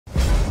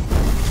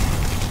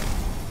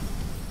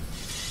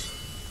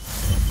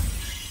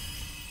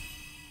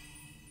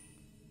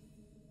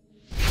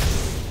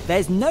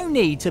There's no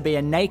need to be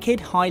a naked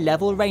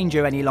high-level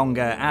ranger any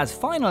longer, as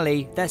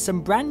finally there's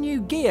some brand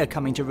new gear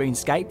coming to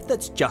RuneScape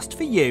that's just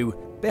for you.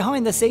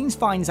 Behind the Scenes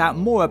finds out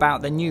more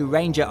about the new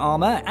ranger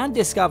armour and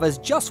discovers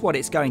just what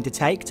it's going to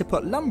take to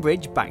put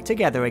Lumbridge back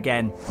together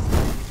again.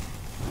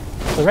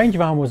 The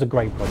ranger armour was a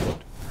great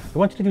project. We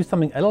wanted to do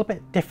something a little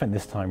bit different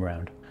this time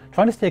around,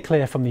 trying to steer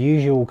clear from the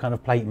usual kind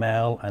of plate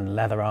mail and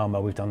leather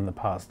armour we've done in the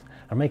past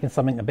and making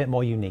something a bit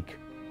more unique.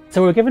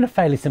 So we were given a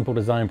fairly simple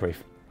design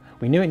brief.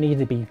 We knew it needed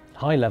to be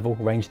high-level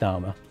ranged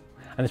armour,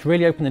 and it's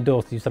really opened the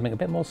doors to do something a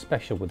bit more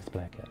special with this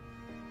player kit.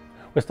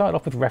 We'll start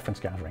off with reference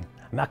gathering,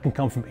 and that can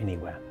come from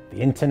anywhere. The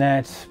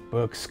internet,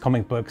 books,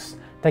 comic books,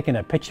 taking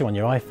a picture on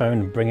your iPhone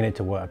and bringing it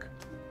to work.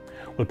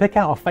 We'll pick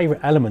out our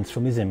favourite elements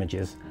from these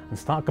images and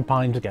start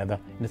compiling together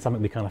into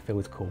something we kind of feel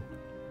is cool.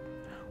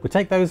 We'll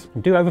take those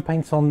and do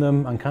overpaints on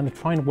them and kind of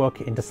try and work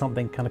it into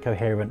something kind of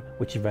coherent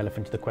which is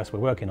relevant to the quest we're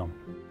working on.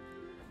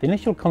 The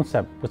initial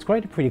concept was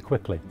created pretty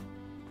quickly.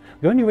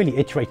 We only really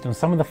iterated on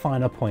some of the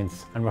finer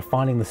points and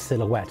refining the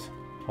silhouette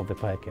of the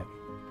player kit.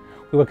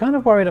 We were kind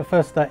of worried at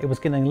first that it was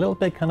getting a little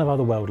bit kind of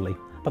otherworldly,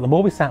 but the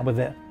more we sat with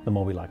it, the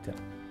more we liked it.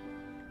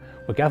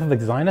 We'll gather the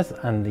designers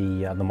and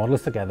the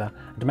modellers together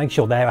to make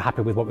sure they're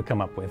happy with what we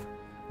come up with.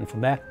 And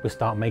from there, we'll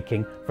start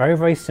making very,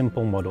 very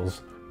simple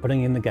models,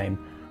 putting in the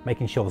game,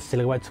 making sure the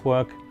silhouettes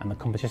work and the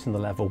composition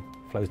of the level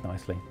flows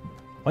nicely.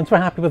 Once we're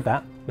happy with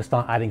that, we'll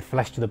start adding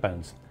flesh to the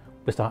bones.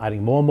 We'll start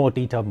adding more and more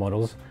detailed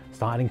models,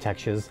 start adding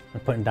textures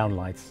and putting down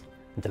lights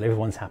until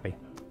everyone's happy.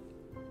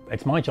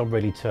 It's my job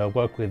really to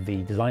work with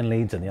the design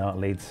leads and the art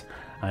leads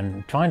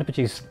and trying to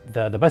produce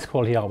the best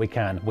quality art we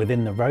can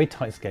within the very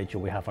tight schedule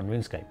we have on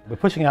RuneScape. We're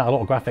pushing out a lot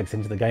of graphics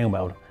into the game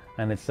world,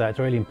 and it's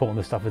really important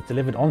the stuff is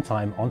delivered on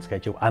time, on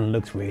schedule, and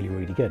looks really,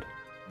 really good.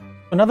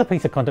 Another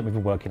piece of content we've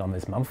been working on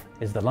this month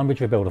is the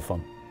Lumbridge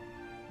Rebuildathon.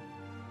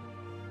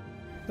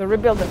 The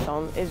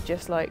Rebuildathon is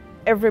just like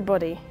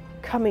everybody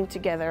coming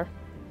together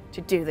to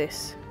do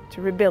this,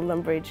 to rebuild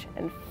Lumbridge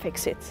and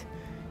fix it.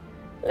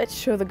 Let's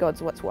show the gods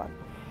what's what.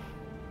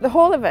 The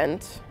whole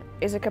event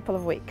is a couple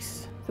of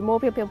weeks. The more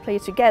people play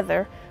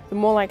together, the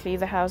more likely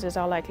the houses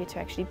are likely to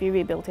actually be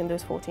rebuilt in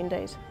those 14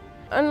 days.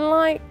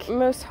 Unlike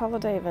most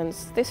holiday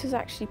events, this is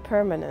actually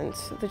permanent.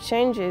 The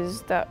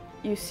changes that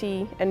you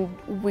see and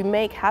we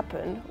make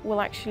happen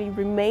will actually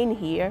remain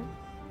here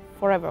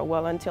forever,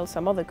 well, until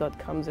some other god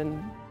comes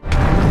and...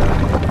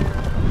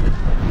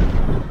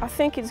 I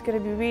think it's going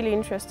to be really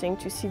interesting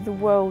to see the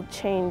world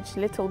change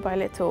little by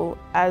little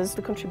as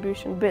the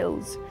contribution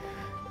builds.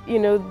 You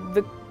know,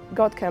 the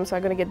god camps are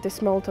going to get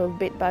dismantled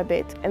bit by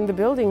bit, and the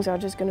buildings are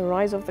just going to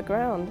rise off the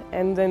ground.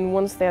 And then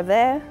once they're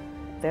there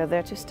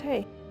to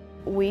stay.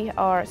 We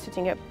are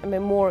setting up a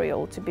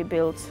memorial to be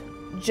built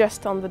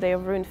just on the day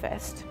of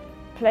RuneFest.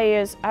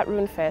 Players at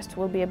RuneFest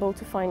will be able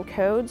to find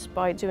codes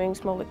by doing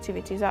small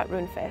activities at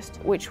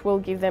RuneFest, which will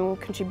give them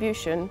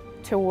contribution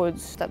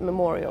towards that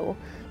memorial.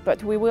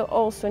 But we will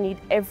also need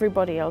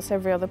everybody else,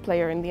 every other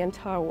player in the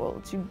entire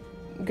world, to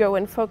go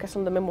and focus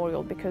on the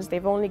memorial because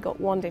they've only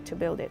got one day to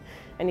build it.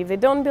 And if they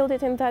don't build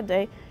it in that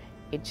day,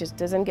 it just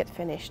doesn't get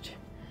finished.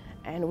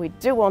 And we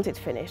do want it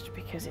finished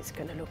because it's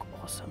going to look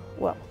awesome.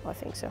 Well, I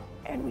think so.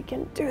 And we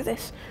can do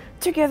this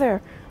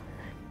together.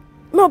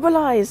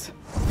 Mobilize!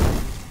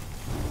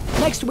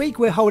 Next week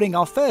we're holding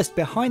our first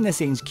behind the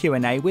scenes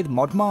Q&A with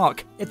Mod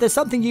Mark. If there's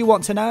something you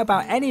want to know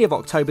about any of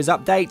October's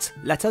updates,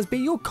 let us be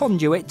your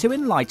conduit to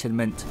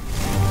enlightenment.